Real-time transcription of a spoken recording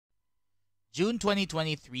June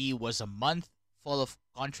 2023 was a month full of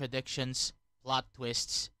contradictions, plot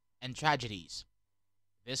twists, and tragedies.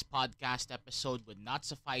 This podcast episode would not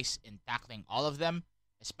suffice in tackling all of them,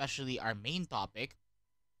 especially our main topic,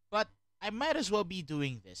 but I might as well be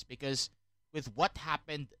doing this because with what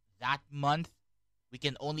happened that month, we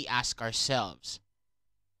can only ask ourselves,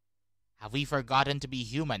 have we forgotten to be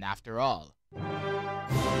human after all?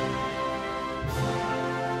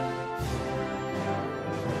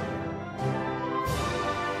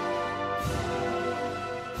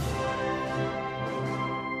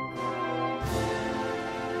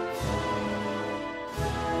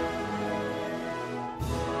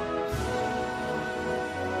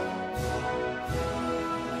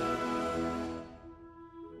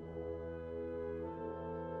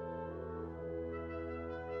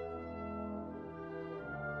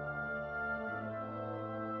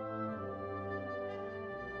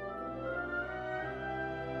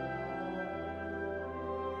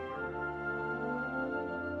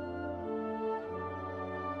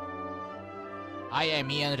 Hi,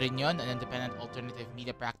 I'm Ian Riñon, an independent alternative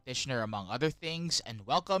media practitioner, among other things, and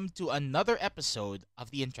welcome to another episode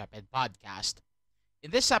of the Intrepid podcast.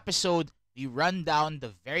 In this episode, we run down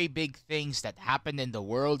the very big things that happened in the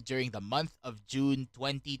world during the month of June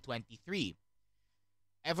 2023.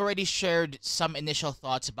 I've already shared some initial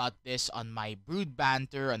thoughts about this on my Brood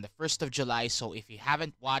Banter on the 1st of July, so if you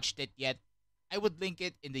haven't watched it yet, I would link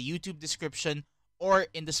it in the YouTube description or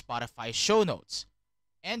in the Spotify show notes.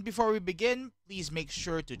 And before we begin, please make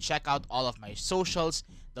sure to check out all of my socials.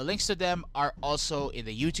 The links to them are also in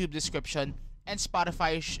the YouTube description and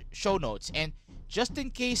Spotify show notes. And just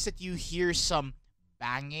in case that you hear some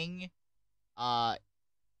banging, uh,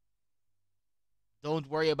 don't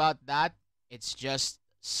worry about that. It's just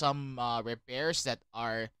some repairs that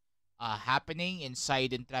are happening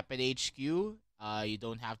inside Intrepid HQ. You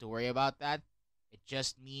don't have to worry about that. It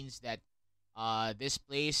just means that this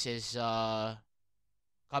place is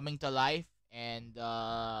coming to life, and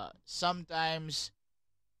sometimes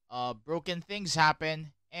broken things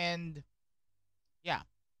happen, and yeah,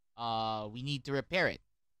 we need to repair it.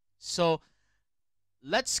 So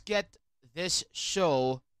let's get this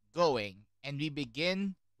show going, and we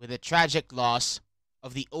begin with the tragic loss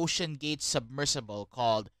of the Ocean Gate submersible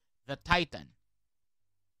called the Titan.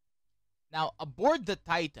 Now, aboard the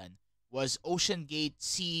Titan was Ocean Gate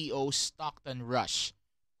CEO Stockton Rush,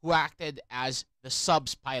 who acted as the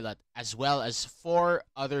sub's pilot, as well as four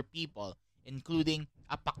other people, including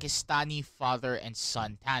a Pakistani father and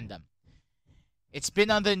son tandem. It's been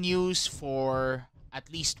on the news for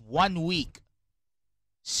at least 1 week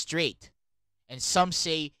straight, and some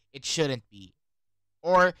say it shouldn't be.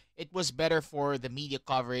 Or it was better for the media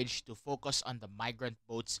coverage to focus on the migrant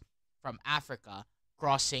boats from Africa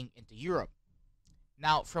crossing into Europe.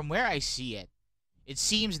 Now, from where I see it, it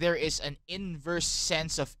seems there is an inverse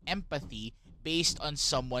sense of empathy based on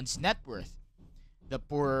someone's net worth. The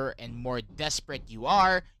poorer and more desperate you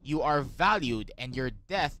are valued, and your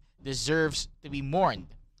death deserves to be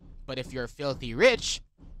mourned. But if you're filthy rich,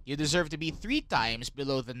 you deserve to be 3 times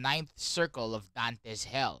below the ninth circle of Dante's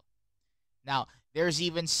hell. Now, there's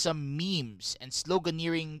even some memes and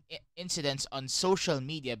sloganeering incidents on social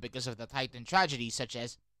media because of the Titan tragedy, such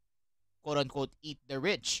as quote unquote eat the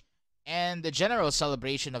rich, and the general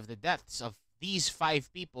celebration of the deaths of these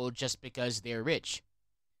five people just because they're rich.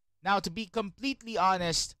 Now, to be completely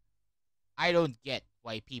honest, I don't get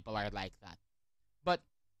why people are like that. But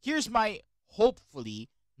here's my hopefully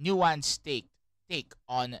nuanced take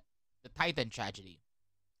on the Titan tragedy.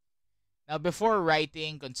 Now, before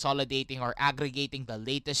writing, consolidating, or aggregating the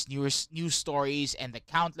latest news stories and the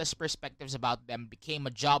countless perspectives about them became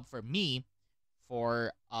a job for me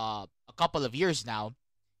for a couple of years now,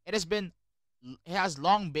 it has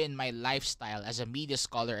long been my lifestyle as a media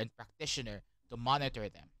scholar and practitioner to monitor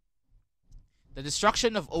them. The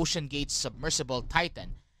destruction of Ocean Gate's submersible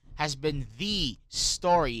Titan has been the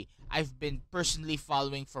story I've been personally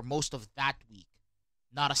following for most of that week.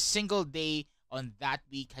 Not a single day on that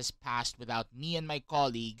week has passed without me and my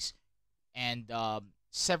colleagues and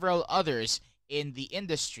several others in the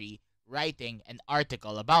industry writing an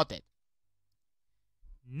article about it.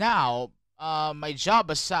 Now, my job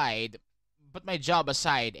aside,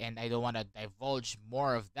 and I don't want to divulge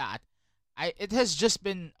more of that, it has just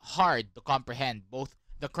been hard to comprehend both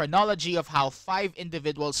the chronology of how five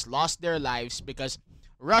individuals lost their lives because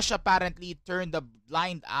Rush apparently turned a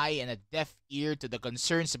blind eye and a deaf ear to the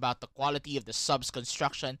concerns about the quality of the sub's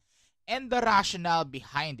construction and the rationale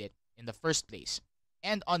behind it in the first place.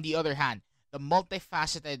 And on the other hand, the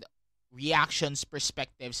multifaceted reactions,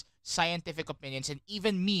 perspectives, scientific opinions, and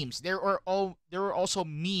even memes. There were also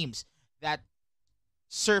memes that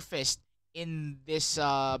surfaced in this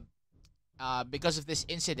because of this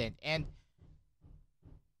incident, and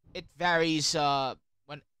it varies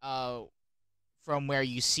when from where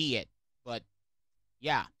you see it. But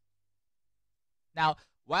yeah, now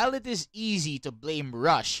while it is easy to blame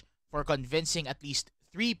Rush for convincing at least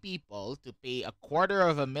three people to pay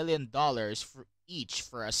 $250,000 for each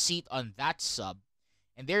for a seat on that sub,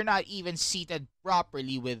 and they're not even seated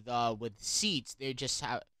properly with seats. They just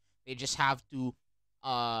have to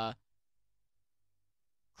uh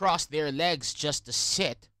cross their legs just to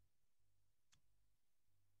sit,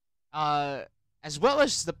 uh, as well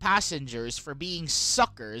as the passengers for being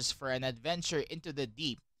suckers for an adventure into the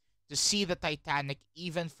deep to see the Titanic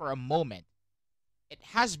even for a moment. It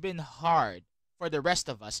has been hard for the rest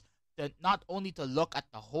of us to not only to look at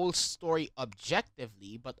the whole story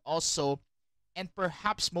objectively, but also, and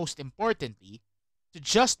perhaps most importantly, to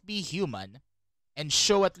just be human and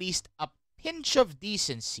show at least a pinch of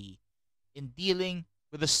decency in dealing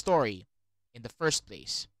with the story in the first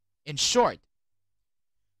place. In short,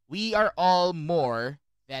 we are all more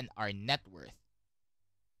than our net worth.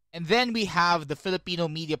 And then we have the Filipino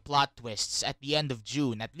media plot twists at the end of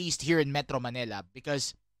June, at least here in Metro Manila,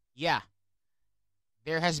 because, yeah,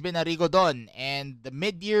 there has been a Rigodon, and the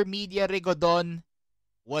mid-year media Rigodon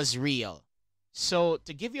was real. So,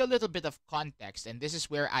 to give you a little bit of context, and this is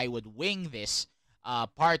where I would wing this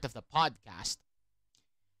part of the podcast,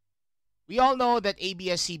 we all know that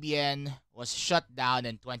ABS-CBN was shut down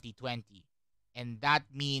in 2020. And that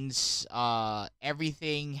means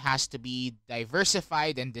everything has to be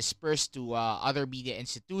diversified and dispersed to other media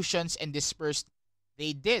institutions, and dispersed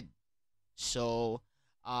they did. So,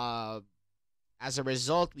 uh, as a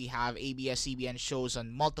result, we have ABS-CBN shows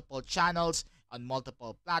on multiple channels, on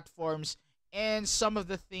multiple platforms, and some of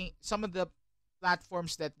the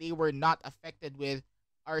platforms that they were not affected with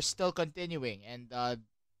are still continuing and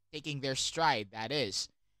taking their stride. That is,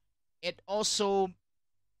 it also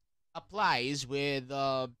applies with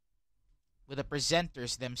the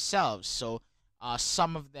presenters themselves. So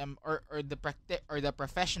some of them or or the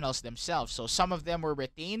professionals themselves. So some of them were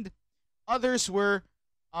retained, others were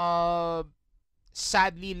uh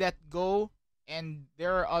sadly let go, and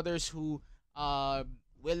there are others who uh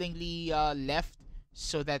willingly left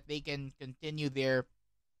so that they can continue their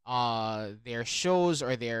shows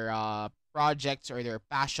or their projects or their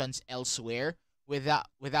passions elsewhere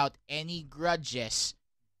without any grudges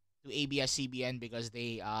to ABS-CBN, because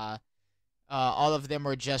they all of them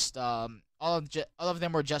were just all of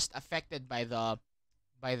them were just affected by the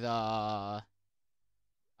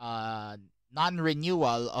uh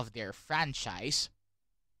non-renewal of their franchise.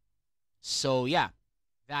 So yeah,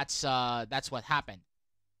 that's what happened.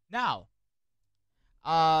 Now,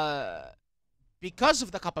 uh because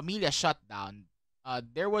of the Kapamilya shutdown,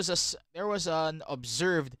 there was an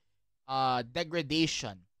observed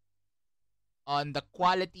degradation on the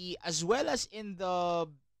quality as well as in the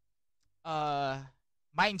uh,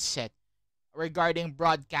 mindset regarding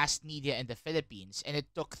broadcast media in the Philippines, and it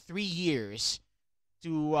took 3 years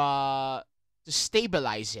to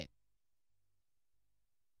stabilize it.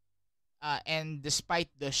 And despite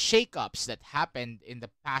the shakeups that happened in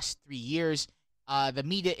the past 3 years, the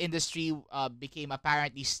media industry became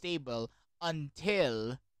apparently stable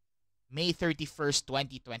until May 31st,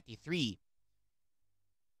 2023,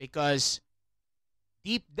 because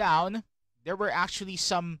deep down there were actually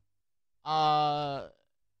some uh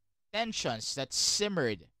tensions that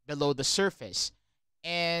simmered below the surface,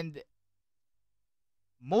 and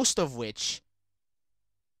most of which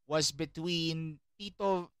was between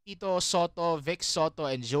Tito Soto, Vic Soto,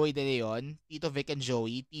 and Joey De Leon, Tito Vic and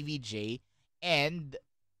Joey, TVJ, and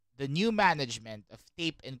the new management of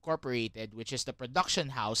Tape Incorporated, which is the production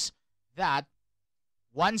house that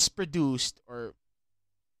once produced, or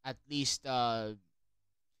at least by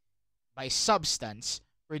substance,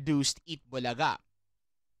 produced Eat Bulaga.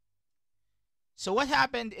 So what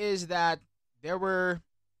happened is that there were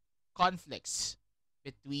conflicts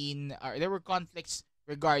there were conflicts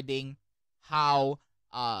how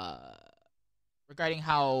uh regarding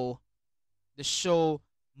how the show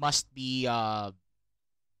must be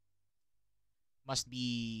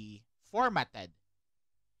formatted,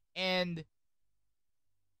 and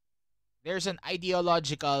there's an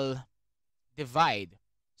ideological divide,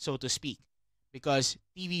 so to speak, because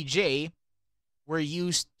TVJ were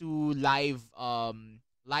used to live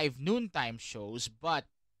noontime shows, but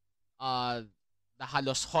uh the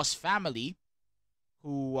Halos Hos family,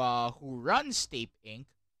 who runs Tape Inc.,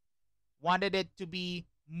 wanted it to be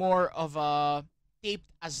more of a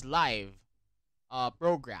taped as live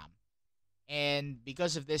program. And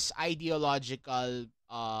because of this ideological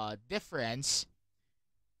difference,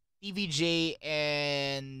 TVJ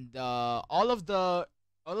and all of the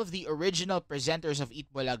original presenters of Eat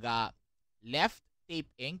Bulaga left Tape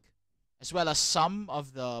Inc., as well as some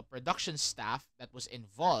of the production staff that was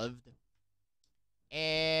involved,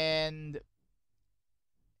 and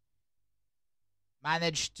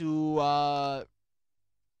managed to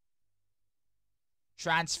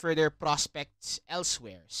transfer their prospects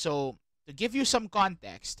elsewhere. So, to give you some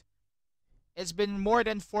context, it's been more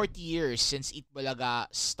than 40 years since Eat Bulaga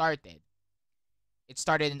started. It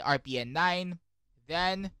started in RPN 9,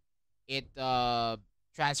 then it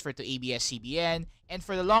transferred to ABS-CBN, and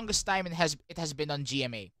for the longest time it has been on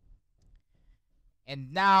GMA.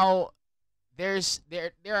 And now there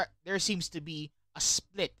seems to be a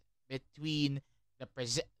split between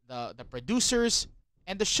the producers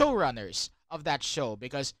and the showrunners of that show,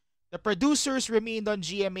 because the producers remained on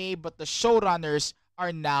GMA but the showrunners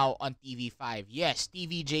are now on TV5. Yes,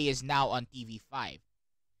 TVJ is now on TV5.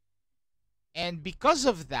 And because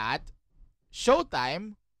of that,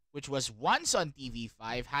 Showtime, which was once on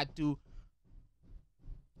TV5, had to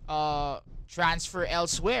transfer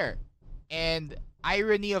elsewhere. And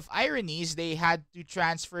irony of ironies, they had to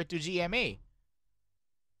transfer to GMA.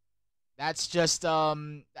 That's just I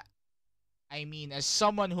mean, as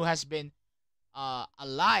someone who has been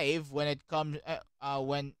alive when it comes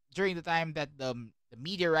when during the time that the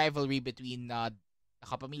media rivalry between the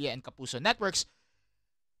Kapamilya and Kapuso networks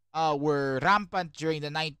were rampant during the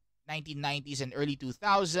 1990s and early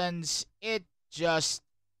 2000s, it just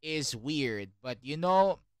is weird. But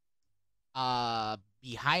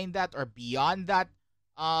behind that or beyond that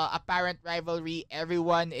apparent rivalry,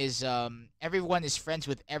 everyone is friends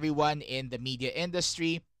with everyone in the media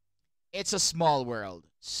industry. It's a small world.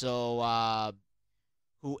 So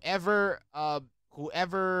whoever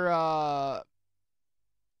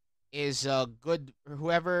is good,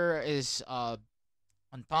 whoever is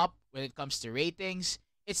on top when it comes to ratings,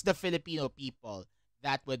 it's the Filipino people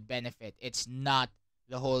that would benefit. It's not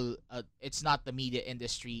the whole it's not the media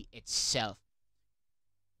industry itself.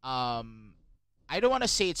 I don't want to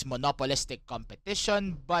say it's monopolistic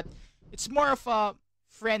competition, but it's more of a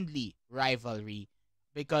friendly rivalry,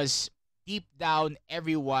 because deep down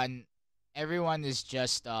everyone is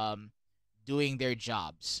just doing their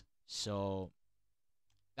jobs. So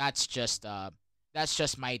that's just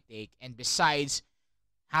my take. And besides,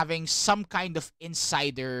 having some kind of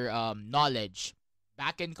insider knowledge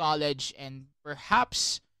back in college, and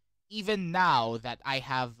perhaps even now that I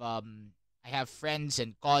have friends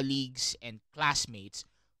and colleagues and classmates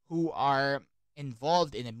who are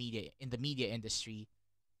involved in the media industry,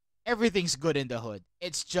 everything's good in the hood.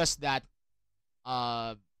 It's just that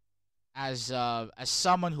uh as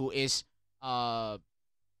someone who is uh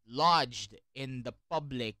lodged in the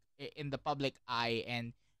public eye,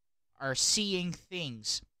 and are seeing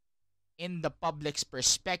things in the public's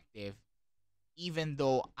perspective, even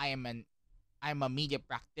though I'm a media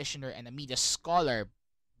practitioner and a media scholar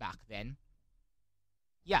back then.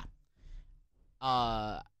 Yeah.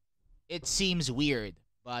 Uh it seems weird,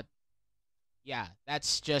 but yeah,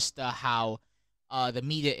 that's just how the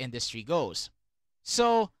media industry goes.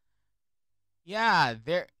 So, yeah,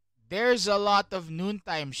 there's a lot of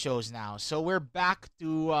noontime shows now. So we're back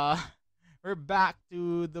to we're back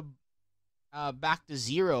to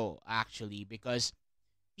zero, actually, because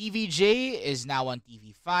TVJ is now on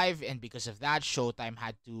TV5, and because of that, Showtime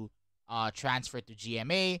had to transfer to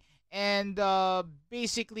GMA, and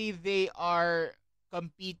basically they are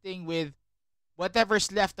competing with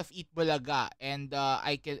whatever's left of Eat Bulaga, and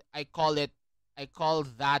I call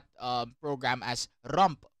that program as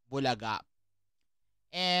Rump Bulaga,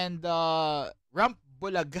 and Rump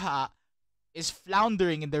Bulaga is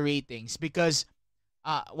floundering in the ratings because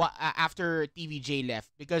after TVJ left,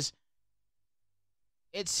 because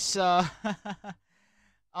it's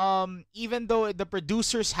even though the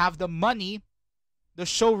producers have the money, the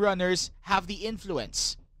showrunners have the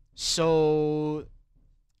influence. So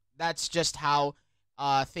that's just how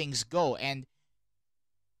things go. And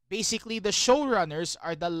basically, the showrunners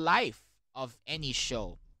are the life of any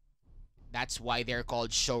show. That's why they're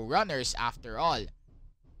called showrunners, after all.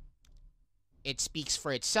 It speaks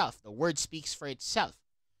for itself. The word speaks for itself.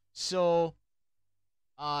 So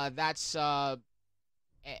that's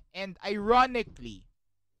and ironically,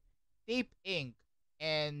 Tape Inc.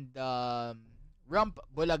 and Rump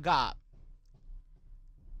Bulaga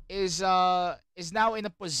is now in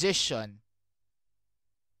a position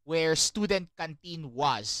where Student Canteen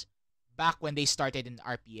was back when they started in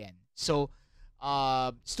RPN. So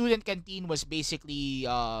Student Canteen was basically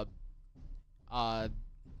uh, uh,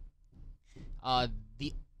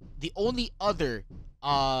 the the only other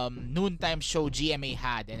noontime show GMA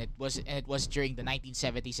had, and it was during the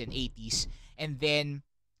 1970s and 80s, and then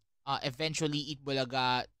eventually Eat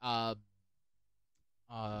Bulaga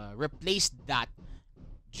replaced that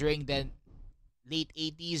during the late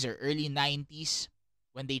 80s or early 90s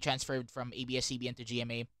when they transferred from ABS-CBN to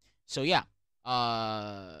GMA. So yeah,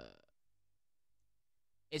 uh,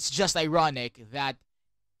 it's just ironic that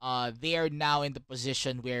they are now in the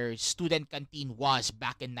position where Student Canteen was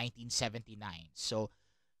back in 1979. So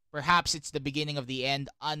perhaps it's the beginning of the end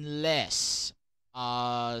unless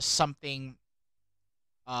something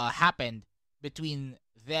happened between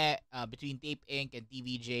between Tape Inc. and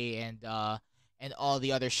TVJ and all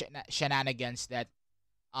the other shenanigans that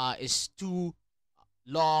is too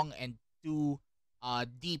long and too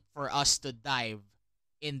deep for us to dive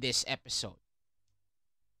in this episode.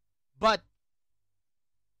 But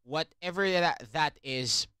whatever that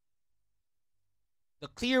is, the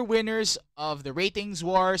clear winners of the ratings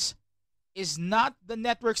wars is not the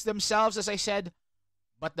networks themselves, as I said,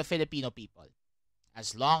 but the Filipino people.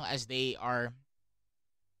 As long as they are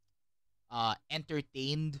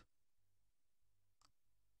entertained,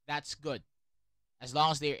 that's good. As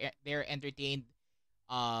long as they're entertained,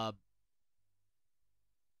 uh,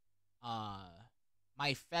 uh,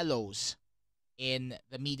 my fellows in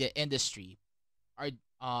the media industry are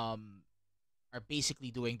um are basically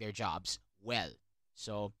doing their jobs well.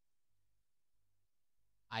 So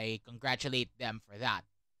I congratulate them for that.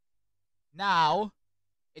 Now,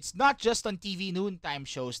 it's not just on TV noontime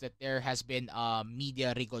shows that there has been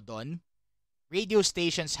media rigodon. Radio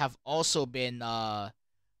stations have also been uh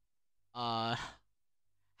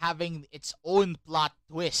having its own plot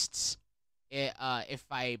twists. If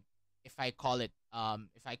I call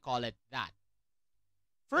it that.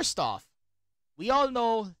 First off, we all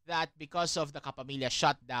know that because of the Kapamilya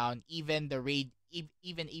shutdown, even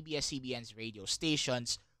even ABS-CBN's radio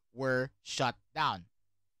stations were shut down.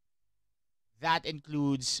 That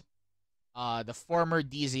includes the former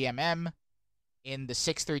DZMM in the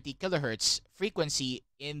 630 kilohertz frequency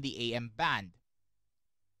in the AM band.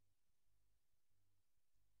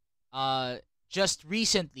 Just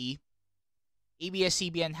recently,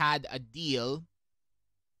 ABS-CBN had a deal,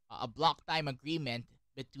 a block time agreement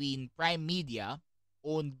between Prime Media,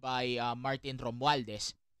 owned by Martin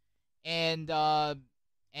Romualdez, and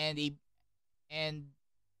and a and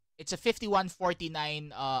it's a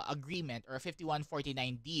 5149 agreement, or a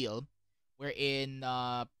 5149 deal, wherein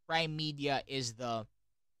Prime Media is the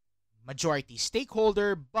majority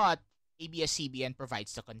stakeholder, but ABS-CBN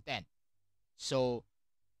provides the content. So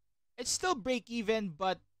it's still break even,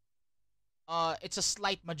 but it's a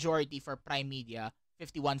slight majority for Prime Media,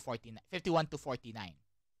 51 to 49.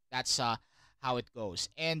 That's how it goes.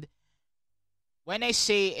 And when I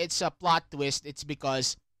say it's a plot twist, it's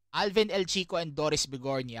because Alvin El Chico and Doris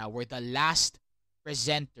Bigornia were the last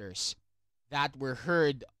presenters that were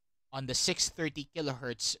heard on the 630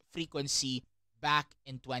 kilohertz frequency back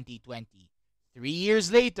in 2020. 3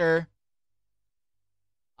 years later,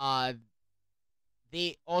 uh,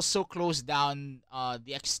 they also closed down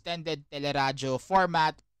the extended teleradio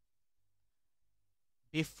format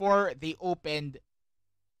before they opened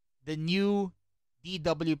the new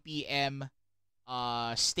DWPM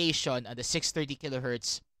station on the 630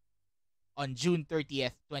 kilohertz on June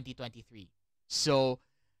 30th, 2023. So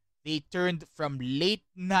they turned from late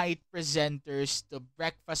night presenters to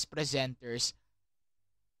breakfast presenters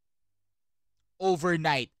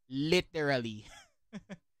overnight, literally.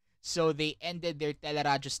 So they ended their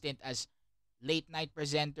teleradio stint as late night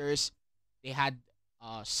presenters. They had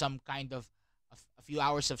some kind of a few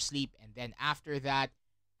hours of sleep, and then after that,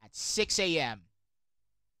 at 6 a.m.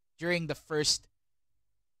 during the first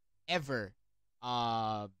ever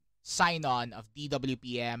sign on of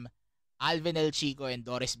DWPM, Alvin El Chico and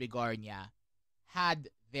Doris Bigornia had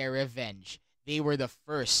their revenge. They were the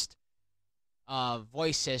first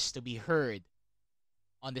voices to be heard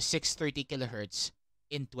on the 630 kilohertz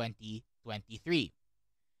in 2023.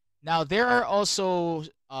 Now, there are also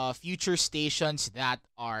future stations that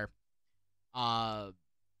are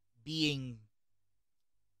being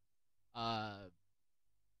uh,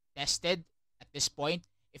 tested at this point.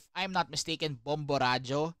 If I'm not mistaken, Bombo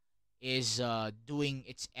Radio is doing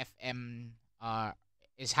its FM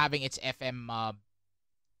is having its FM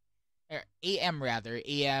AM rather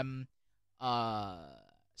AM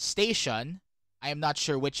station. I am not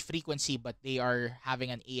sure which frequency, but they are having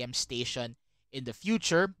an AM station in the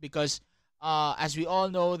future because as we all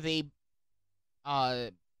know, uh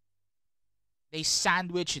they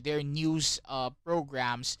sandwich their news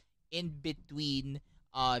programs in between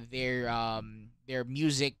their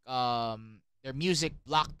music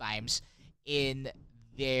block times in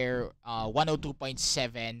their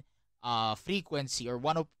 102.7 frequency, or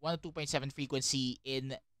 102.7 frequency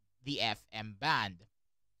in the FM band.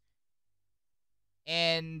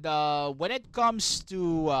 And when it comes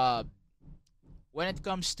to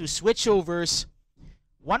switchovers,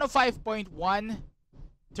 105.1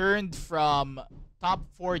 turned from top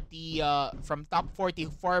 40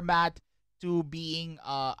 format to being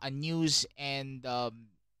a news and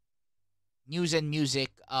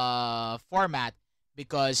music format,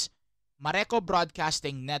 because Mareco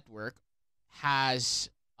Broadcasting Network has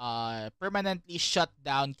permanently shut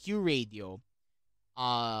down Q Radio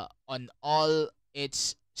on all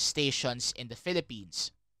its stations in the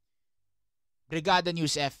Philippines. Brigada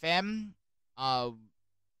News FM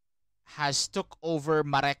has took over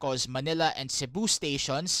Mareco's Manila and Cebu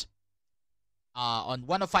stations on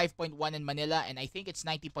 105.1 in Manila, and I think it's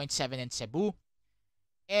 90.7 in Cebu.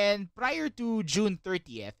 And prior to June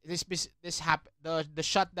 30th, the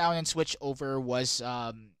shutdown and switchover was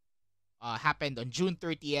happened on June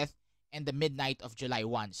 30th and the midnight of July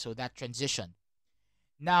 1. So that transition.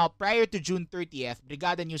 Now, prior to June 30th,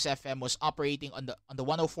 Brigada News FM was operating on the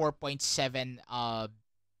 104.7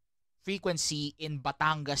 frequency in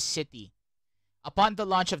Batangas City. Upon the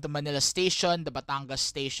launch of the Manila station, the Batangas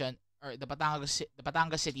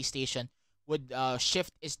City station would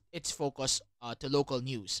shift its focus to local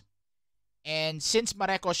news. And since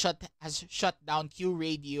Mareco has shut down Q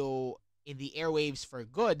Radio in the airwaves for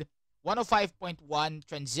good, 105.1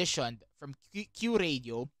 transitioned from Q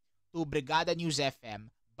Radio to Brigada News FM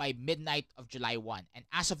by midnight of July 1. And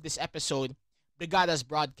as of this episode, Brigada's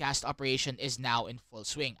broadcast operation is now in full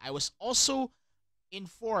swing. I was also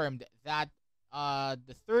informed that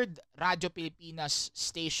the third Radio Pilipinas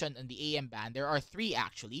station on the AM band, there are three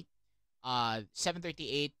actually,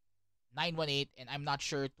 738, 918, and I'm not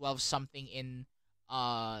sure 12 something in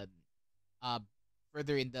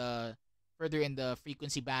further in the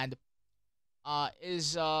frequency band,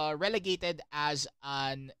 is relegated as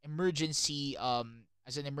an emergency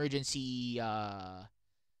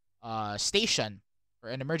station, or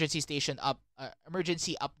an emergency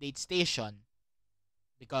update station,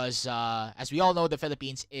 because as we all know, the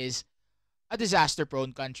Philippines is a disaster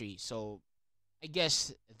prone country. So I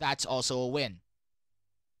guess that's also a win.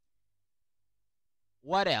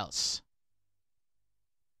 What else?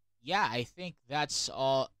 Yeah, I think that's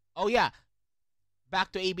all. Oh yeah,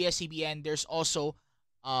 back to ABS-CBN, there's also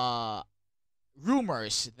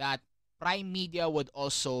rumors that Prime Media would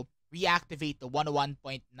also reactivate the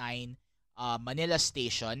 101.9 Manila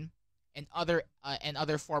station and other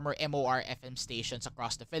former MOR FM stations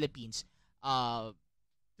across the Philippines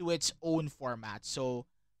to its own format. So,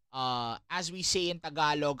 as we say in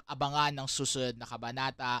Tagalog, abangan ng susunod na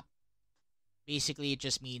kabanata. Basically, it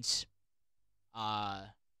just means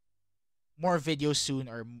more videos soon,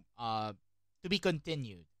 or to be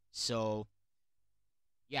continued. So,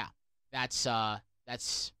 yeah, that's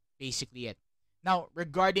basically it. Now,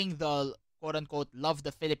 regarding the quote-unquote Love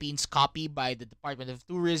the Philippines copy by the Department of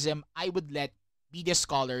Tourism, I would let media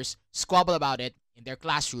scholars squabble about it in their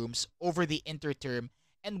classrooms over the interterm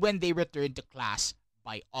and when they return to class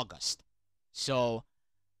by August. So,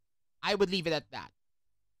 I would leave it at that.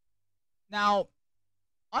 Now,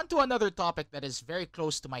 on to another topic that is very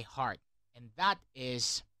close to my heart, and that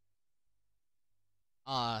is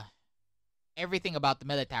everything about the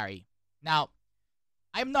military. Now,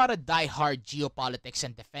 I'm not a die-hard geopolitics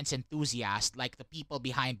and defense enthusiast like the people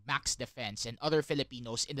behind Max Defense and other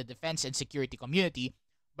Filipinos in the defense and security community,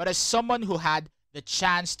 but as someone who had the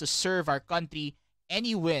chance to serve our country,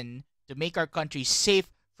 any win to make our country safe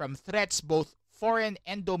from threats both foreign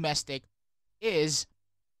and domestic is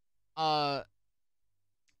a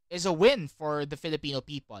win for the Filipino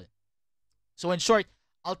people. So in short,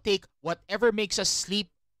 I'll take whatever makes us sleep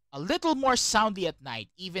a little more soundly at night,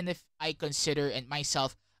 even if I consider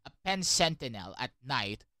myself a pen sentinel at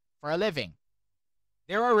night for a living.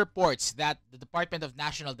 There are reports that the Department of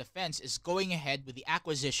National Defense is going ahead with the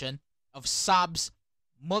acquisition of Saab's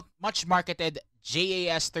much marketed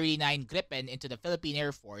JAS-39 Gripen into the Philippine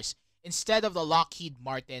Air Force instead of the Lockheed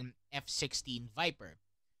Martin F-16 Viper.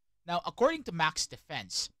 Now, according to Max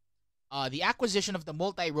Defense, the acquisition of the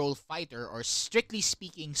multi-role fighter, or strictly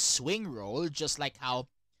speaking swing role, just like how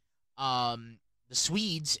the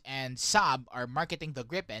Swedes and Saab are marketing the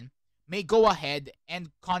Gripen, may go ahead, and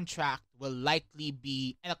a contract will likely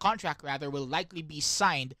be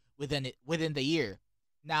signed within the year.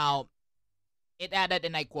 Now, it added,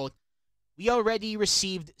 and I quote, "We already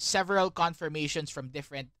received several confirmations from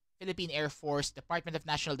different Philippine Air Force, Department of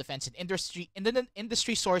National Defense, and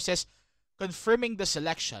industry sources confirming the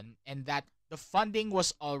selection, and that the funding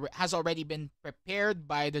has already been prepared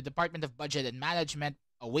by the Department of Budget and Management,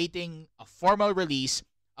 awaiting a formal release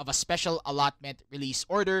of a special allotment release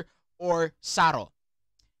order, or SARO.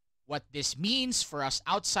 What this means for us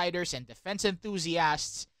outsiders and defense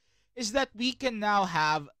enthusiasts is that we can now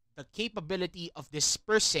have the capability of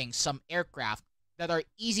dispersing some aircraft that are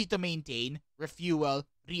easy to maintain, refuel,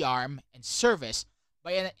 rearm, and service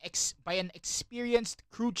by an experienced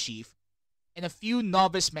crew chief and a few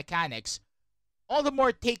novice mechanics, all the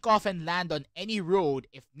more take off and land on any road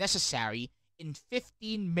if necessary in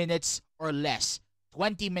 15 minutes or less,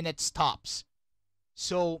 20 minutes tops.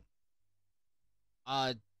 So,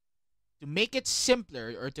 to make it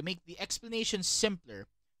simpler, or to make the explanation simpler,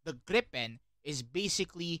 the Gripen is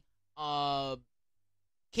basically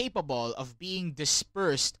capable of being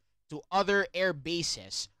dispersed to other air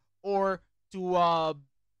bases, or to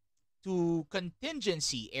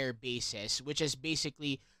contingency air bases, which is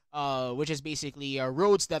basically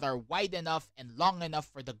roads that are wide enough and long enough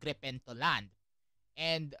for the Gripen to land.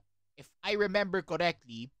 And if I remember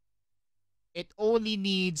correctly, it only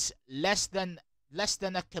needs less than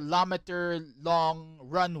a kilometer long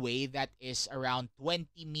runway that is around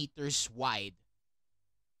 20 meters wide.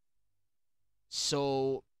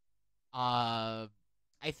 So, I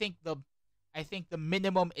think the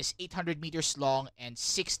minimum is 800 meters long and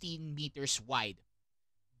 16 meters wide.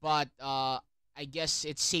 But I guess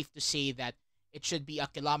it's safe to say that it should be a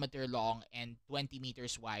kilometer long and 20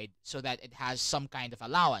 meters wide, so that it has some kind of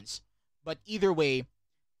allowance. But either way,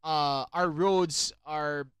 our roads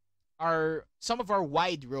are some of our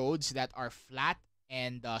wide roads that are flat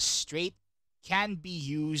and straight can be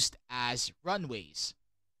used as runways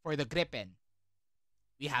for the Gripen.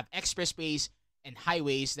 We have expressways and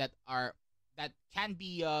highways that can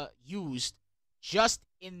be used just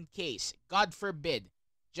in case, God forbid,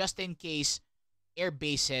 just in case air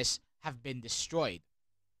bases have been destroyed.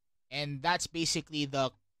 And that's basically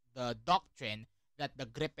the doctrine that the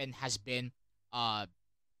Gripen uh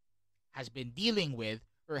has been dealing with,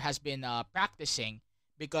 or has been practicing,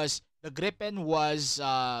 because the Gripen was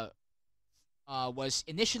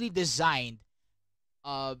initially designed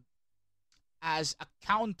uh, as a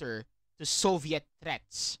counter to Soviet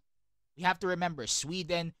threats. We have to remember,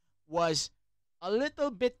 Sweden was a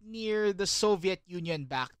little bit near the Soviet Union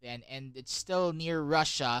back then, and it's still near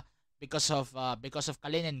Russia because of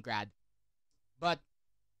Kaliningrad. But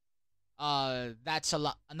that's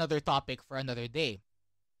another topic for another day.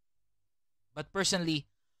 But personally,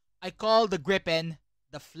 I call the Gripen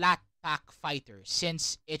the flat pack fighter,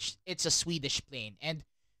 since it's a Swedish plane. And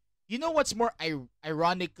you know what's more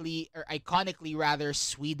ironically, or iconically rather,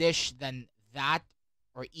 Swedish than that,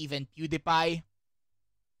 or even PewDiePie?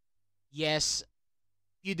 Yes,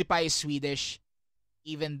 PewDiePie is Swedish,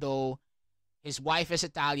 even though his wife is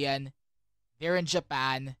Italian. They're in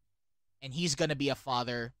Japan, and he's gonna be a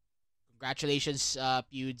father. Congratulations,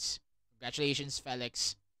 Pewds. Congratulations,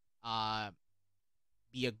 Felix. Uh,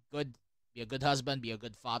 be a good husband, be a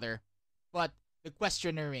good father. But the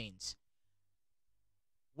question remains: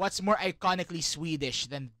 what's more iconically Swedish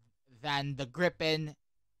than the Gripen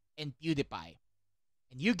and PewDiePie?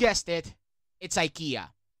 And you guessed it, it's IKEA.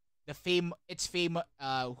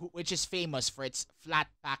 Which is famous for its flat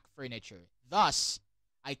pack furniture. Thus,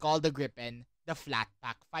 I call the Gripen the flat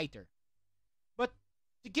pack fighter. But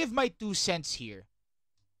to give my 2 cents here,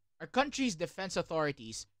 our country's defense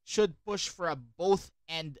authorities should push for a both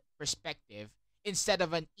end perspective instead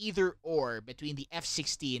of an either or between the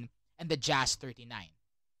F-16 and the JAS 39.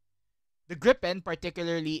 The Gripen,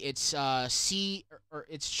 particularly its or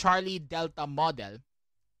its Charlie Delta model,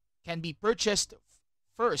 can be purchased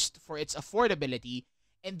first for its affordability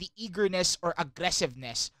and the eagerness or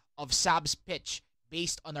aggressiveness of Saab's pitch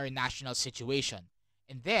based on our national situation.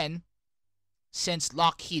 And then, since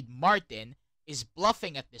Lockheed Martin is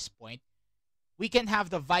bluffing at this point, we can have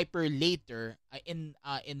the Viper later in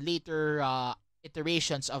later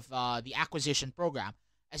iterations of the acquisition program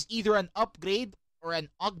as either an upgrade or an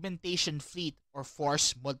augmentation fleet or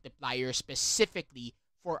force multiplier specifically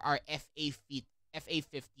for our FA-50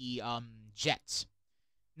 jets.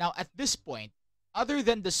 Now, at this point, other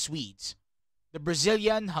than the Swedes, the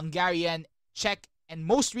Brazilian, Hungarian, Czech, and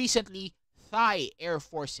most recently Thai air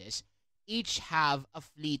forces each have a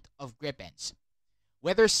fleet of Gripens.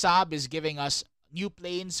 Whether Saab is giving us new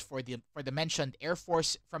planes for the mentioned air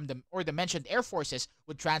force the mentioned air forces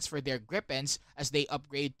would transfer their Gripens as they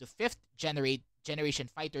upgrade to fifth generation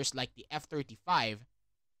fighters like the F-35,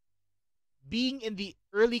 being in the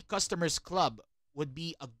early customers club would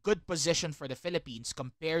be a good position for the Philippines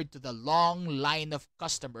compared to the long line of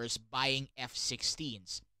customers buying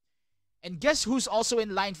F-16s. And guess who's also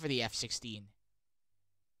in line for the F-16?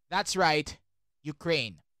 That's right,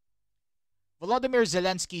 Ukraine. Volodymyr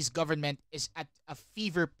Zelensky's government is at a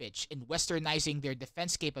fever pitch in westernizing their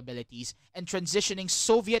defense capabilities and transitioning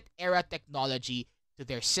Soviet-era technology to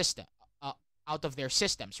their system, uh, out of their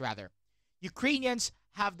systems rather. Ukrainians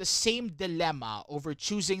have the same dilemma over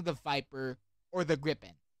choosing the Viper or the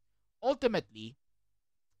Gripen. Ultimately,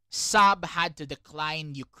 Saab had to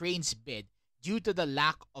decline Ukraine's bid due to the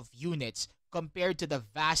lack of units compared to the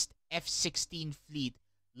vast F-16 fleet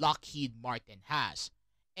Lockheed Martin has.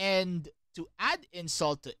 And to add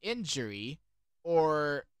insult to injury,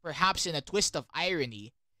 or perhaps in a twist of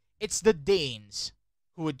irony, it's the Danes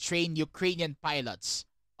who would train Ukrainian pilots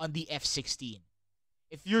on the F-16.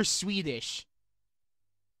 If you're Swedish,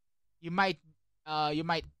 you might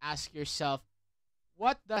ask yourself,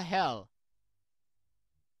 what the hell?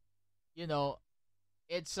 You know,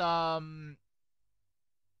 it's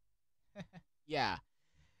yeah.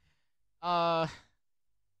 Uh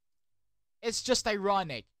it's just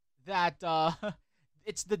ironic that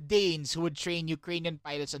it's the Danes who would train Ukrainian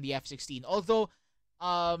pilots on the F-16. Although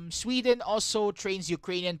Sweden also trains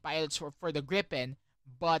Ukrainian pilots for the Gripen,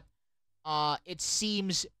 but it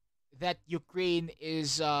seems that Ukraine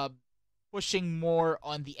is pushing more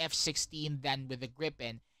on the F-16 than with the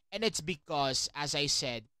Gripen, and it's because, as I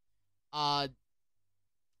said, uh,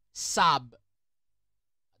 Saab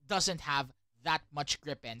doesn't have that much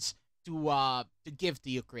Gripens to give to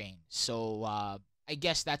Ukraine. So I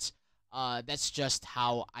guess that's just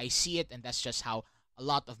how I see it, and that's just how a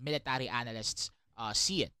lot of military analysts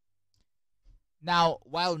see it. Now,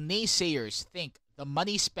 while naysayers think the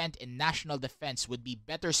money spent in national defense would be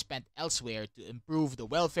better spent elsewhere to improve the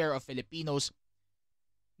welfare of Filipinos,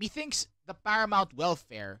 methinks the paramount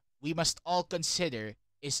welfare we must all consider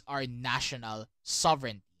is our national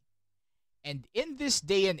sovereignty. And in this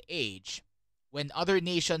day and age, when other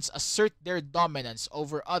nations assert their dominance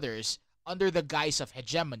over others under the guise of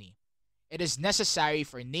hegemony, it is necessary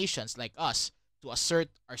for nations like us to assert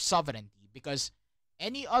our sovereignty, because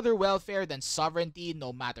any other welfare than sovereignty,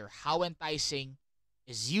 no matter how enticing,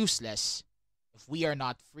 is useless if we are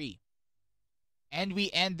not free. And we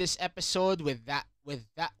end this episode with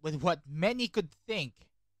what many could think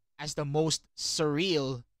as the most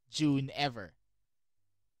surreal June ever.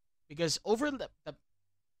 Because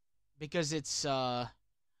because it's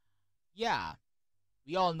yeah,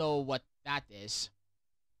 we all know what that is.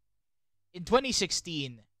 In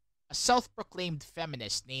 2016, a self-proclaimed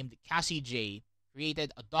feminist named Cassie J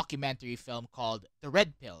created a documentary film called The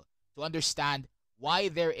Red Pill to understand why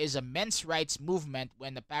there is a men's rights movement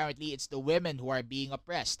when apparently it's the women who are being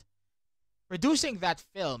oppressed. Producing that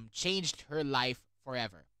film changed her life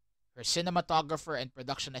forever. Her cinematographer and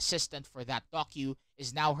production assistant for that docu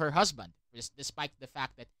is now her husband, despite the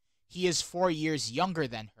fact that he is 4 years younger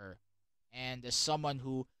than her, and as someone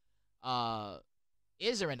who uh,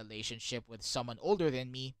 is in a relationship with someone older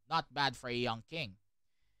than me, not bad for a young king.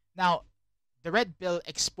 Now, the Red Pill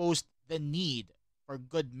exposed the need for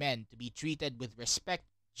good men to be treated with respect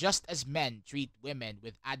just as men treat women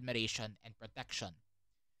with admiration and protection.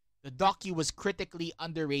 The docu was critically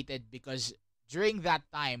underrated because during that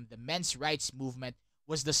time, the men's rights movement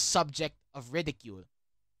was the subject of ridicule.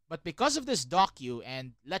 But because of this docu,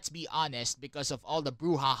 and let's be honest, because of all the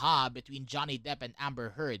brouhaha between Johnny Depp and Amber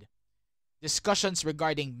Heard, discussions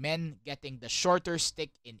regarding men getting the shorter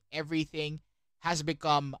stick in everything has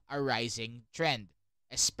become a rising trend,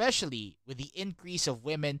 especially with the increase of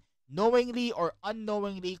women knowingly or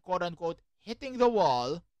unknowingly, quote unquote, hitting the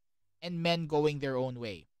wall and men going their own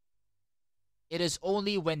way. It is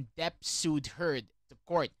only when Depp sued Heard to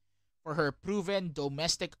court for her proven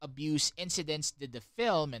domestic abuse incidents did the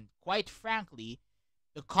film, and quite frankly,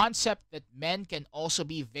 the concept that men can also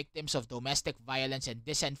be victims of domestic violence and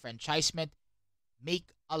disenfranchisement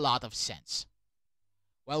make a lot of sense.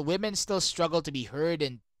 While women still struggle to be heard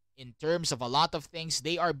in terms of a lot of things,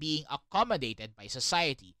 they are being accommodated by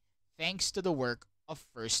society thanks to the work of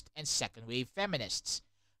first and second wave feminists.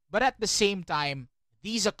 But at the same time,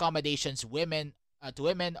 these accommodations to women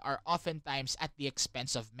are oftentimes at the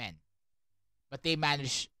expense of men. But they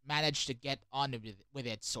manage to get on with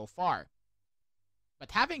it so far.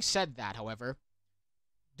 But having said that, however,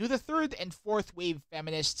 do the third and fourth wave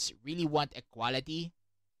feminists really want equality,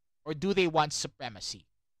 or do they want supremacy?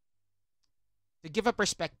 To give a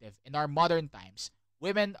perspective, in our modern times,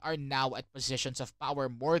 women are now at positions of power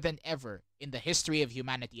more than ever in the history of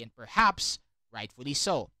humanity, and perhaps rightfully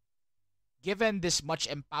so. Given this much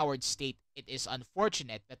empowered state, it is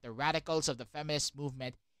unfortunate that the radicals of the feminist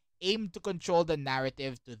movement aim to control the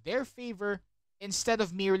narrative to their favor instead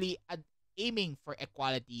of merely aiming for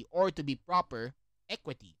equality, or to be proper,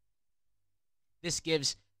 equity. This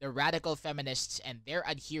gives the radical feminists and their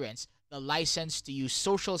adherents the license to use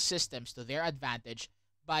social systems to their advantage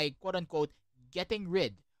by quote unquote getting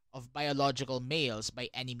rid of biological males by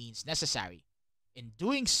any means necessary. In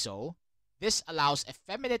doing so, this allows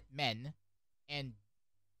effeminate men and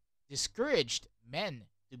discouraged men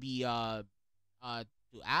to be to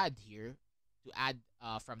add here to add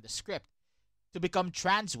from the script to become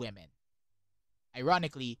trans women.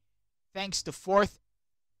 Ironically, thanks to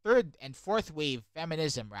third and fourth wave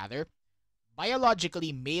feminism rather,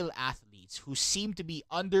 biologically male athletes who seem to be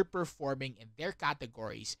underperforming in their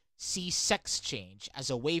categories see sex change as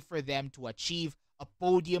a way for them to achieve a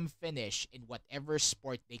podium finish in whatever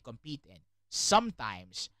sport they compete in,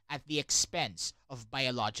 sometimes at the expense of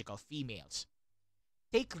biological females.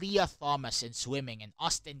 Take Leah Thomas in swimming and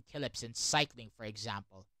Austin Phillips in cycling, for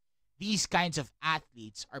example. These kinds of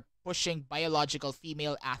athletes are pushing biological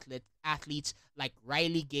female athletes like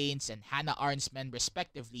Riley Gaines and Hannah Arnsman,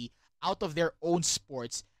 respectively, out of their own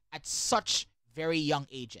sports at such very young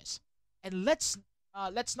ages. And let's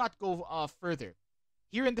not go further.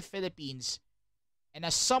 Here in the Philippines, and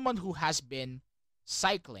as someone who has been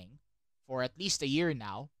cycling for at least a year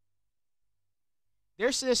now,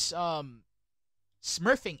 there's this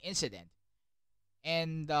smurfing incident,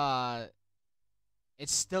 and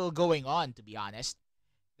it's still going on, to be honest,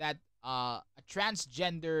 that a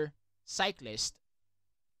transgender cyclist,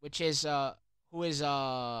 which is who is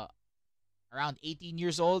around 18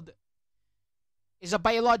 years old, is a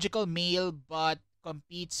biological male but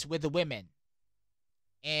competes with the women.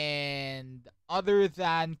 And other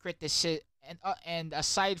than criticism, and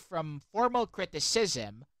aside from formal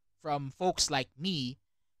criticism from folks like me,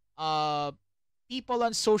 uh, people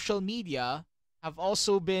on social media have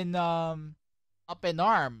also been up in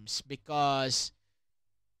arms because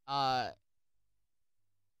uh,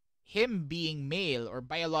 him being male or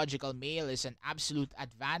biological male is an absolute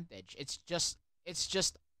advantage. It's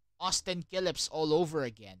just Austin Phillips all over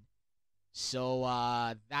again. So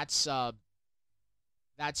that's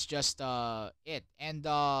just it. And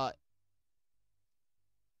uh,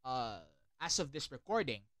 as of this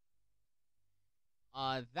recording,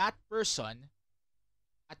 that person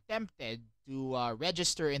attempted to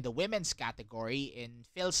register in the women's category in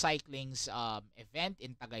Phil Cycling's event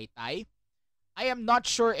in Tagaytay. I am not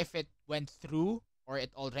sure if it went through or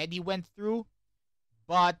it already went through,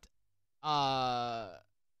 but uh,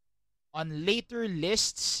 on later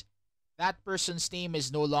lists, that person's name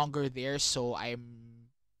is no longer there. So I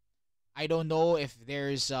don't know if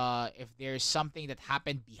there's something that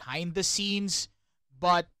happened behind the scenes,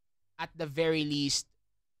 but at the very least,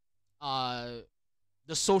 uh,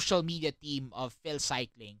 the social media team of Phil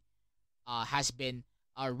Cycling has been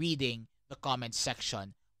reading the comment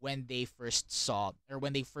section when they first saw or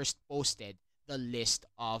when they first posted the list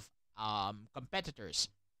of competitors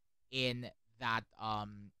in that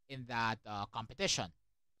competition.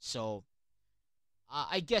 So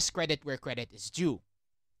I guess credit where credit is due.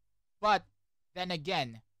 But then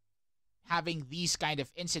again, having these kind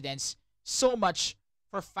of incidents, so much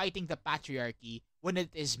for fighting the patriarchy when it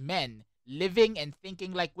is men living and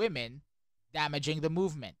thinking like women damaging the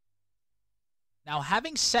movement. Now,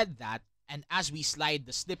 having said that, and as we slide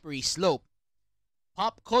the slippery slope,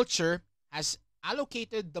 pop culture has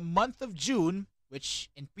allocated the month of June, which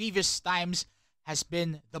in previous times has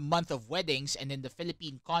been the month of weddings, and in the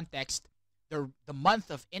Philippine context, the month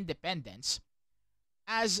of independence,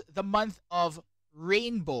 as the month of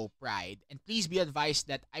rainbow pride. And please be advised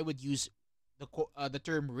that I would use the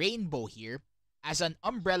term rainbow here as an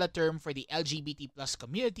umbrella term for the LGBT plus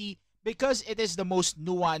community because it is the most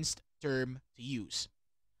nuanced term to use.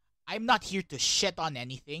 I'm not here to shit on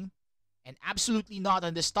anything, and absolutely not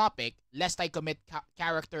on this topic, lest I commit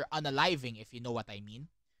character unaliving, if you know what I mean.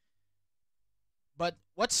 But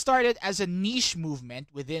what started as a niche movement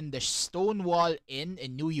within the Stonewall Inn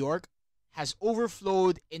in New York has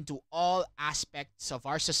overflowed into all aspects of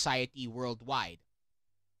our society worldwide.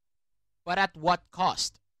 But at what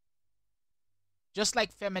cost? Just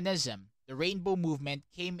like feminism, the rainbow movement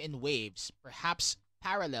came in waves, perhaps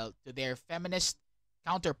parallel to their feminist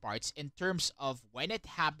counterparts in terms of when it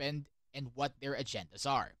happened and what their agendas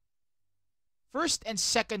are. First and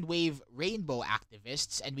second wave rainbow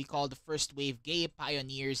activists, and we call the first wave gay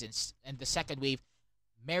pioneers and the second wave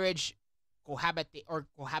marriage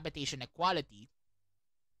cohabitation equality,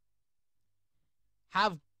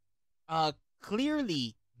 have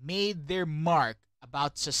clearly made their mark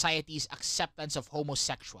about society's acceptance of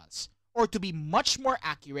homosexuals, or to be much more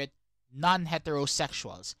accurate,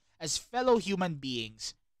 non-heterosexuals, as fellow human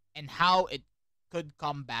beings and how it could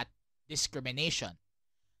combat discrimination.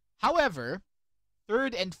 However,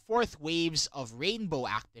 third and fourth waves of rainbow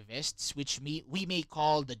activists, which we may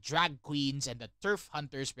call the drag queens and the turf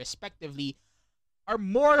hunters respectively, are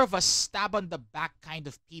more of a stab on the back kind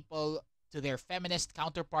of people to their feminist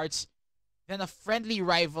counterparts than a friendly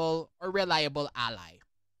rival or reliable ally.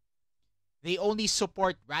 They only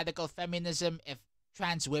support radical feminism if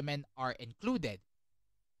trans women are included,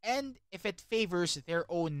 and if it favors their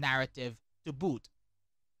own narrative to boot.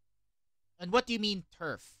 And what do you mean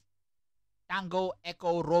turf? Tango,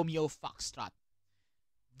 Echo, Romeo, Foxtrot.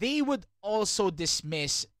 They would also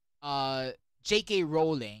dismiss J.K.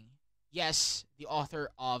 Rowling, yes, the author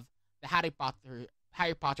of the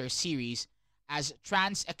Harry Potter series, as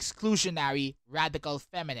trans exclusionary radical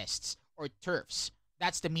feminists or TERFs.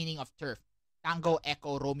 That's the meaning of TERF. Tango,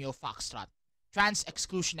 Echo, Romeo, Foxtrot. Trans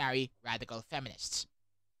exclusionary radical feminists.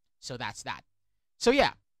 So that's that. So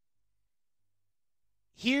yeah,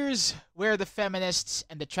 here's where the feminists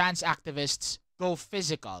and the trans activists go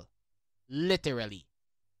physical, literally.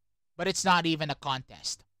 But it's not even a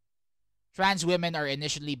contest. Trans women are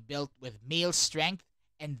initially built with male strength,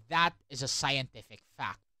 and that is a scientific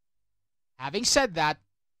fact. Having said that,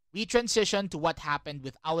 we transition to what happened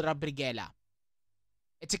with Aura Briguela.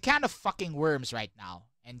 It's a can of fucking worms right now,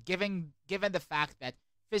 and given the fact that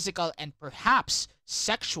physical and perhaps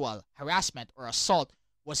sexual harassment or assault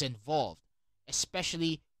was involved,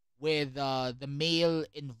 especially with the male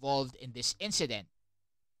involved in this incident.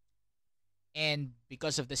 And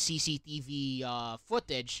because of the CCTV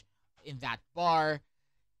footage in that bar,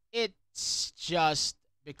 it's just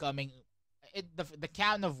becoming... the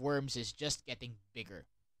can of worms is just getting bigger.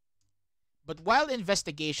 But while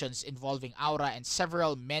investigations involving Aura and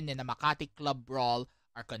several men in a Makati club brawl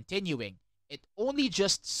are continuing, it only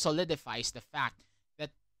just solidifies the fact that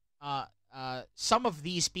some of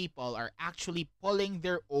these people are actually pulling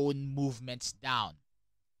their own movements down.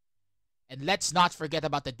 And let's not forget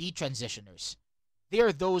about the detransitioners. They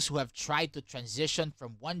are those who have tried to transition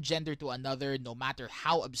from one gender to another, no matter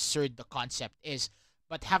how absurd the concept is,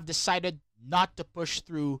 but have decided not to push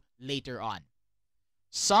through later on.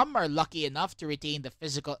 Some are lucky enough to retain the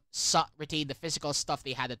physical stuff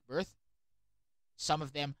they had at birth. Some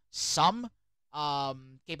of them, some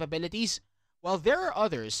capabilities, while there are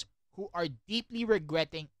others who are deeply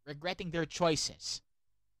regretting their choices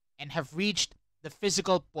and have reached the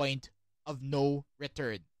physical point of no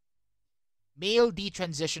return. Male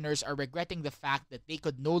detransitioners are regretting the fact that they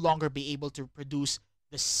could no longer be able to produce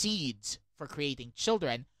the seeds for creating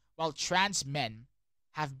children, while trans men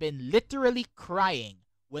have been literally crying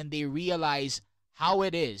when they realize how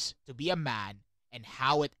it is to be a man and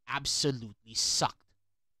how it absolutely sucked.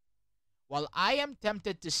 While I am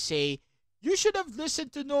tempted to say, you should have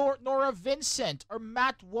listened to Nora Vincent or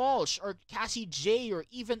Matt Walsh or Cassie J or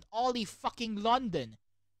even Ollie fucking London,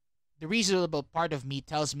 the reasonable part of me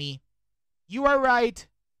tells me, you are right,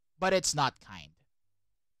 but it's not kind.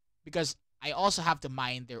 Because I also have to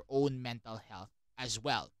mind their own mental health as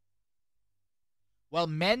well.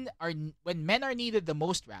 When men are needed the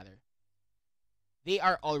most, rather, they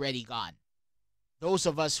are already gone. Those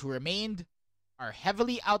of us who remained are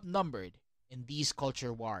heavily outnumbered in these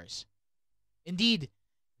culture wars. Indeed,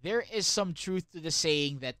 there is some truth to the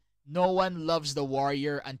saying that no one loves the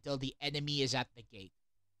warrior until the enemy is at the gate.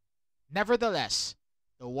 Nevertheless,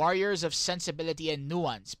 the warriors of sensibility and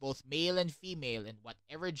nuance, both male and female in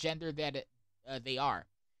whatever gender that they are,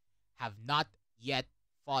 have not yet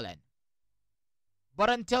fallen. But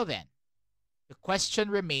until then, the question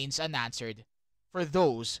remains unanswered for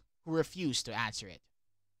those who refuse to answer it.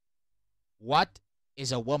 What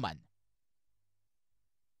is a woman?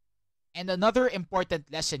 And another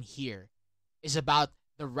important lesson here is about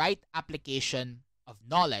the right application of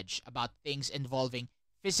knowledge about things involving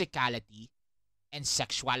physicality and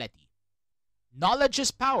sexuality. Knowledge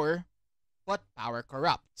is power, but power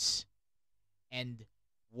corrupts. And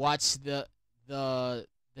what's the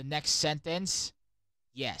next sentence?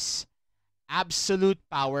 Yes, absolute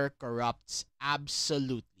power corrupts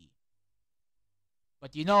absolutely.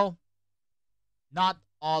 But not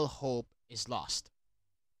all hope is lost.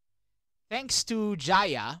 Thanks to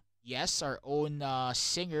Jaya, yes, our own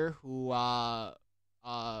singer who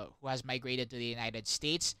has migrated to the United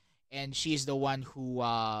States, and she's the one who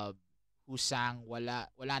sang wala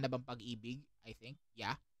na bang pag-ibig, I think.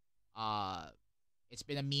 Yeah. It's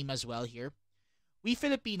been a meme as well here. We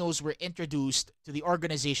Filipinos were introduced to the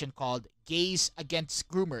organization called Gays Against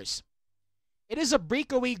Groomers. It is a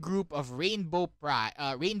breakaway group of rainbow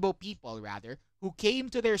people who came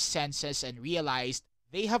to their senses and realized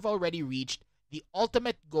they have already reached the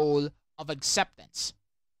ultimate goal of acceptance.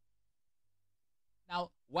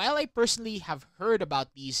 Now, while I personally have heard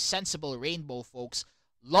about these sensible rainbow folks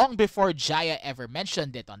long before Jaya ever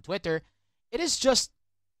mentioned it on Twitter, it is just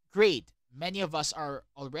great. Many of us are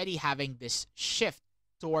already having this shift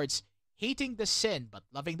towards hating the sin but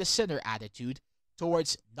loving the sinner attitude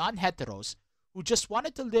towards non-heteros who just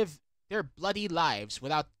wanted to live their bloody lives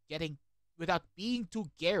without being too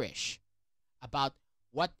garish about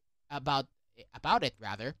what about it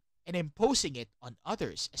rather, and imposing it on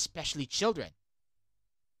others, especially children.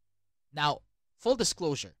 Now, full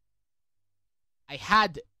disclosure, I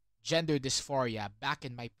had gender dysphoria back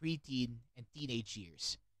in my preteen and teenage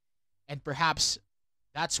years, and perhaps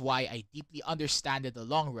that's why I deeply understand in the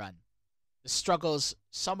long run the struggles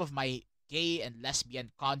some of my gay and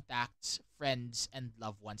lesbian contacts, friends, and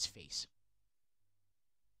loved ones face.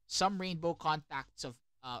 Some rainbow contacts of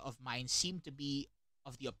mine seem to be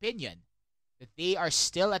of the opinion that they are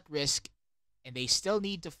still at risk and they still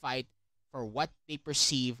need to fight for what they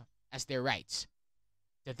perceive as their rights.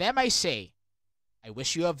 To them I say, I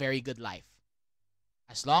wish you a very good life.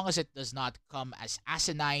 As long as it does not come as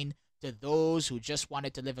asinine to those who just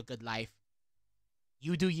wanted to live a good life,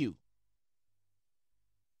 you do you.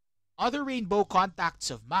 Other rainbow contacts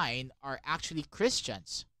of mine are actually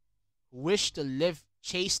Christians who wish to live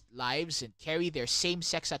chaste lives and carry their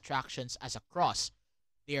same-sex attractions as a cross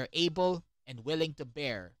they are able and willing to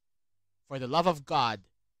bear for the love of God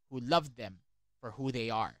who loved them for who they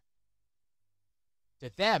are. To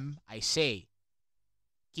them I say,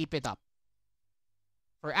 keep it up.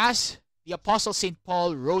 For as the Apostle St.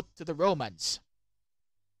 Paul wrote to the Romans,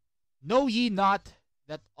 know ye not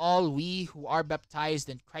that all we who are baptized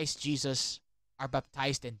in Christ Jesus are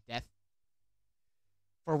baptized in death?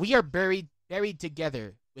 For we are buried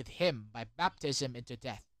together with him by baptism into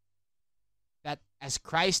death, that as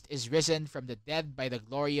Christ is risen from the dead by the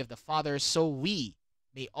glory of the Father, so we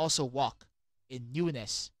may also walk in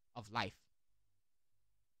newness of life.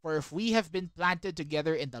 For if we have been planted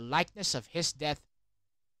together in the likeness of his death,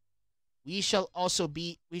 we shall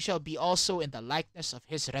be also in the likeness of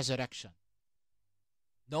his resurrection.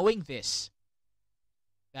 Knowing this,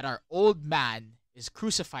 that our old man is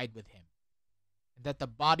crucified with him, and that the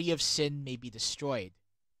body of sin may be destroyed,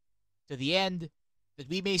 to the end that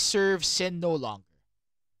we may serve sin no longer.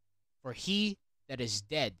 For he that is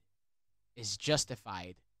dead is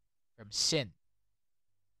justified from sin.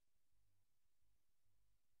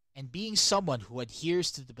 And being someone who adheres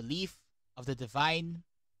to the belief of the divine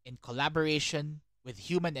in collaboration with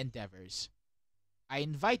human endeavors, I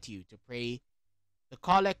invite you to pray the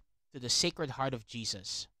collect to the Sacred Heart of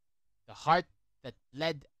Jesus, the heart that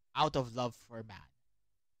bled out of love for man.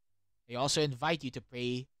 I also invite you to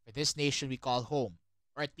pray for this nation we call home,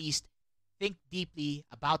 or at least think deeply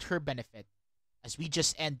about her benefit as we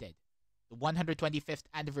just ended the 125th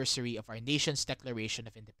anniversary of our nation's Declaration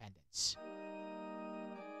of Independence.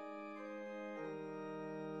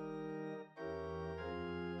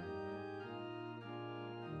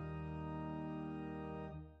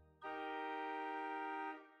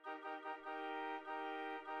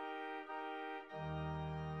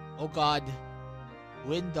 O God,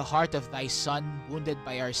 who in the heart of thy Son, wounded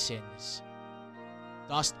by our sins,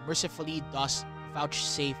 dost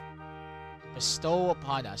vouchsafe to bestow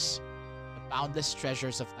upon us the boundless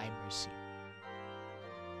treasures of thy mercy.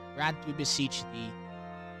 Grant, we beseech thee,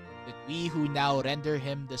 that we who now render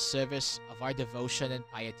him the service of our devotion and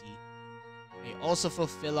piety may also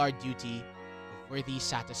fulfill our duty with worthy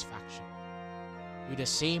satisfaction. Through the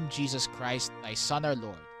same Jesus Christ, thy Son our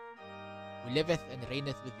Lord, who liveth and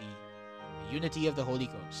reigneth with thee in the unity of the Holy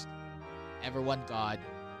Ghost, ever one God,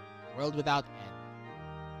 world without end.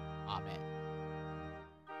 Amen.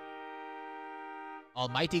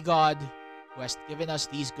 Almighty God, who hast given us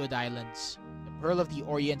these good islands, the pearl of the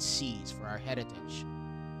Orient seas for our heritage,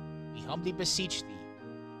 we humbly beseech thee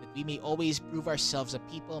that we may always prove ourselves a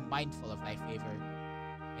people mindful of thy favor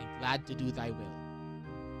and glad to do thy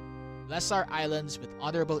will. Bless our islands with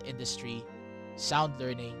honorable industry, sound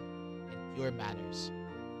learning, and pure manners.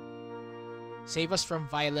 Save us from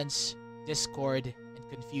violence, discord, and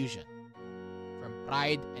confusion, from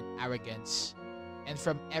pride and arrogance, and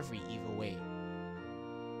from every evil way.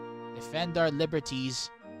 Defend our liberties,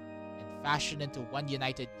 and fashion into one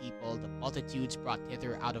united people the multitudes brought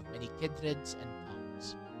hither out of many kindreds and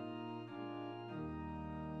tongues.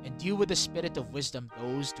 Endue with the spirit of wisdom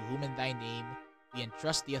those to whom in thy name we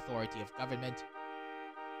entrust the authority of government,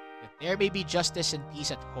 that there may be justice and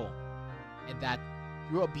peace at home, and that,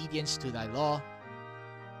 through obedience to thy law,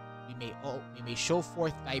 we may show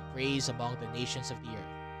forth thy praise among the nations of the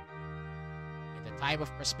earth. In the time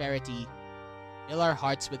of prosperity, fill our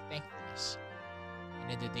hearts with thankfulness,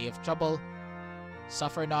 and in the day of trouble,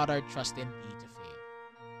 suffer not our trust in thee to fail.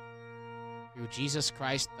 Through Jesus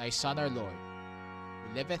Christ, thy Son, our Lord,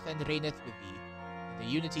 who liveth and reigneth with thee in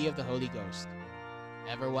the unity of the Holy Ghost,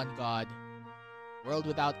 ever one God, world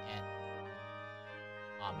without end.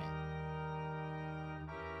 Amen.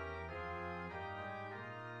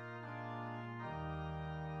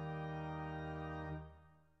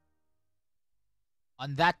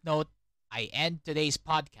 On that note, I end today's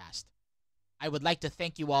podcast. I would like to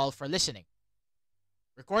thank you all for listening.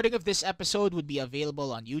 Recording of this episode would be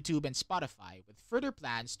available on YouTube and Spotify, with further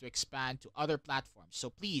plans to expand to other platforms, so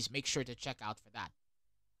please make sure to check out for that.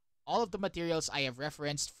 All of the materials I have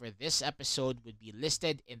referenced for this episode would be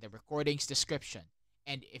listed in the recording's description.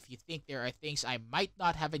 And if you think there are things I might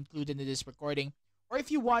not have included in this recording, or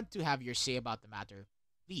if you want to have your say about the matter,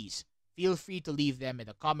 please feel free to leave them in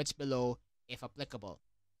the comments below if applicable.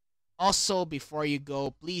 Also, before you go,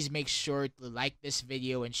 please make sure to like this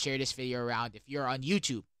video and share this video around if you're on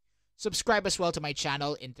YouTube. Subscribe as well to my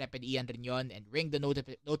channel, Intrepid Riñon, and ring the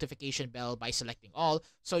notification bell by selecting all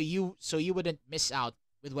so you wouldn't miss out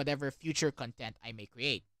with whatever future content I may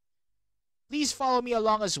create. Please follow me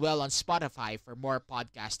along as well on Spotify for more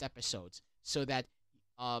podcast episodes, so that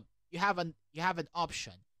you have an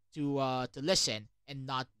option to listen and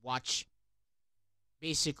not watch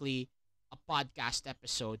basically a podcast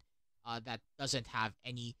episode that doesn't have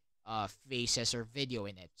any faces or video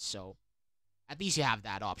in it. So at least you have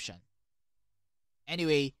that option.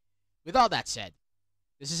 Anyway, with all that said,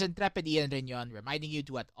 this is Intrepid Riñon reminding you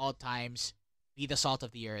to at all times be the salt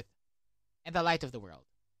of the earth and the light of the world.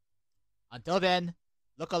 Until then,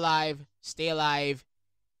 look alive, stay alive,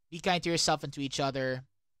 be kind to yourself and to each other.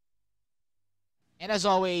 And as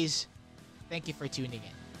always, thank you for tuning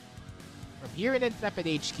in. From here in Intrepid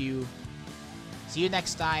HQ, see you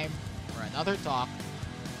next time for another talk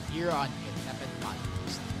here on the Intrepid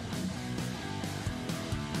Podcast.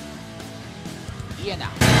 Ian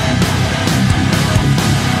out.